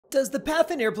Does the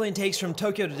path an airplane takes from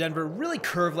Tokyo to Denver really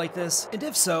curve like this? And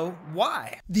if so,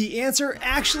 why? The answer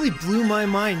actually blew my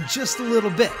mind just a little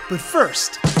bit. But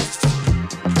first,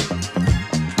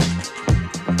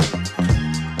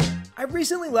 I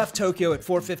recently left Tokyo at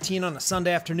 4:15 on a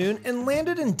Sunday afternoon and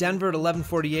landed in Denver at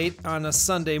 11:48 on a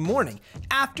Sunday morning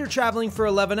after traveling for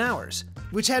 11 hours,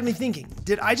 which had me thinking,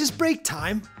 did I just break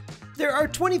time? There are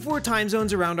 24 time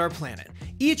zones around our planet.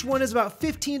 Each one is about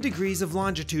 15 degrees of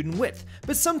longitude and width,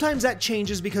 but sometimes that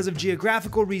changes because of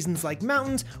geographical reasons like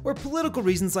mountains or political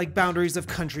reasons like boundaries of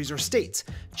countries or states.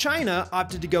 China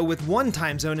opted to go with one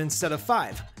time zone instead of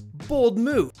 5. Bold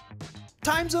move.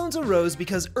 Time zones arose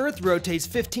because Earth rotates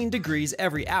 15 degrees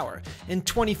every hour, and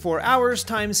 24 hours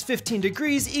times 15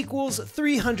 degrees equals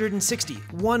 360,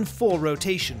 one full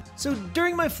rotation. So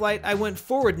during my flight, I went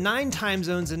forward 9 time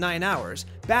zones in 9 hours,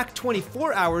 back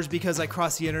 24 hours because I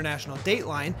crossed the international date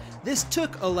line. This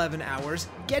took 11 hours,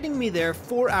 getting me there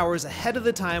 4 hours ahead of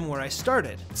the time where I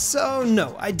started. So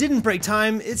no, I didn't break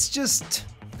time, it's just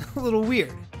a little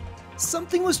weird.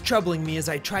 Something was troubling me as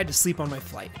I tried to sleep on my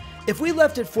flight. If we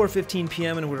left at 4:15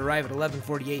 p.m. and would arrive at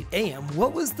 11:48 a.m.,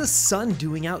 what was the sun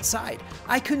doing outside?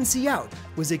 I couldn't see out.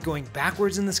 Was it going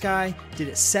backwards in the sky? Did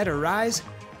it set or rise?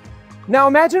 Now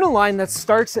imagine a line that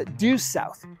starts at due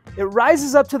south. It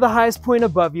rises up to the highest point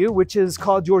above you, which is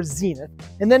called your zenith,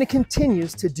 and then it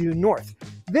continues to due north.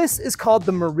 This is called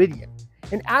the meridian.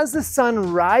 And as the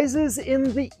sun rises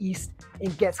in the east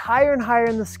and gets higher and higher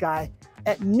in the sky,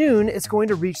 at noon it's going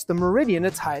to reach the meridian,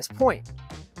 its highest point.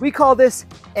 We call this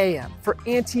AM for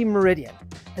anti-meridian.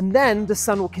 And then the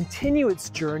sun will continue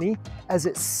its journey as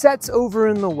it sets over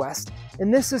in the west,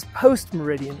 and this is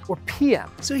post-meridian or PM.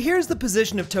 So here's the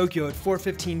position of Tokyo at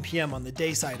 4:15 p.m. on the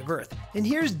day side of Earth, and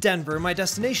here's Denver, my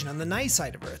destination, on the night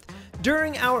side of Earth.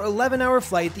 During our 11-hour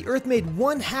flight, the Earth made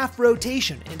 1/2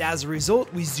 rotation, and as a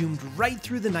result, we zoomed right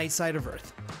through the night side of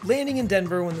Earth, landing in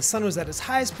Denver when the sun was at its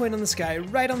highest point on the sky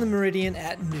right on the meridian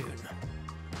at noon.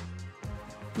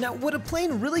 Now, would a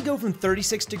plane really go from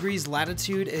 36 degrees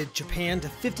latitude at Japan to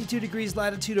 52 degrees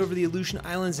latitude over the Aleutian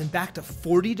Islands and back to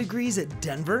 40 degrees at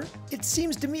Denver? It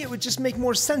seems to me it would just make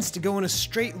more sense to go in a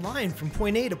straight line from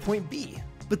point A to point B.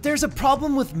 But there's a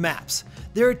problem with maps.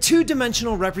 They're a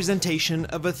 2-dimensional representation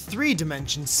of a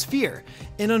 3-dimension sphere,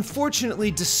 and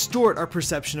unfortunately distort our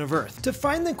perception of Earth. To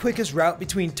find the quickest route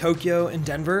between Tokyo and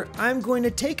Denver, I'm going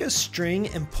to take a string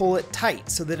and pull it tight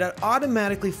so that it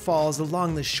automatically falls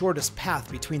along the shortest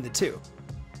path between the two.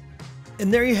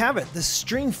 And there you have it, the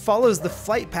string follows the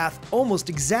flight path almost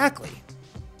exactly.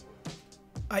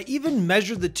 I even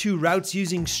measured the 2 routes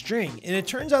using string, and it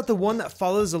turns out the one that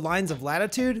follows the lines of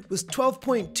latitude was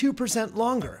 12.2%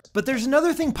 longer. But there's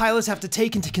another thing pilots have to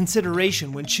take into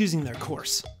consideration when choosing their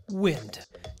course: wind.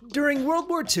 During World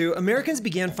War II, Americans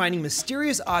began finding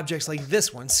mysterious objects like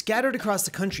this one scattered across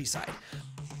the countryside.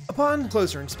 Upon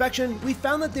closer inspection, we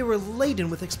found that they were laden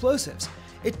with explosives.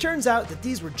 It turns out that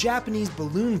these were Japanese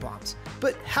balloon bombs.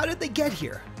 But how did they get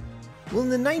here? Well, in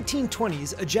the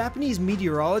 1920s, a Japanese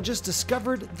meteorologist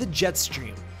discovered the jet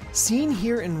stream, seen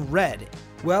here in red.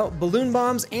 Well, balloon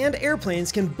bombs and airplanes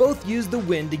can both use the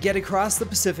wind to get across the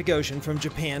Pacific Ocean from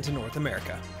Japan to North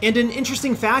America. And an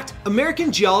interesting fact,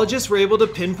 American geologists were able to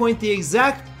pinpoint the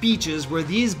exact beaches where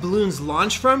these balloons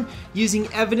launched from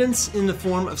using evidence in the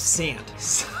form of sand.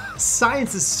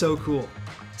 Science is so cool.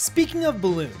 Speaking of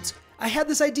balloons, I had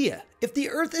this idea. If the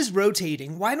Earth is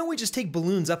rotating, why don't we just take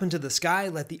balloons up into the sky,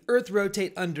 let the Earth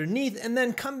rotate underneath, and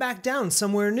then come back down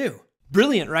somewhere new?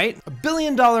 Brilliant, right? A $1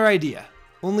 billion idea.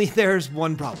 Only there's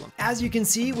one problem. As you can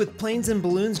see, with planes and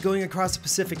balloons going across the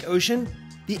Pacific Ocean,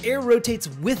 the air rotates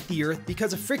with the Earth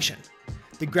because of friction.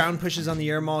 The ground pushes on the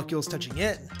air molecules touching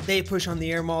it, they push on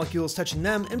the air molecules touching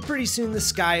them, and pretty soon the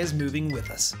sky is moving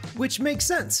with us. Which makes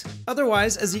sense.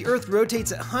 Otherwise, as the Earth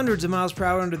rotates at hundreds of miles per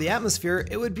hour under the atmosphere,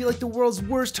 it would be like the world's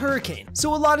worst hurricane.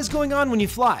 So a lot is going on when you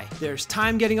fly. There's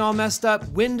time getting all messed up,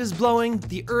 wind is blowing,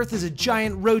 the Earth is a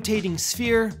giant rotating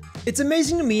sphere. It's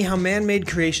amazing to me how man-made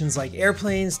creations like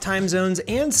airplanes, time zones,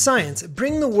 and science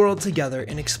bring the world together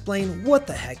and explain what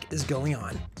the heck is going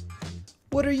on.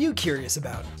 What are you curious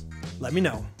about? Let me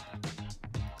know.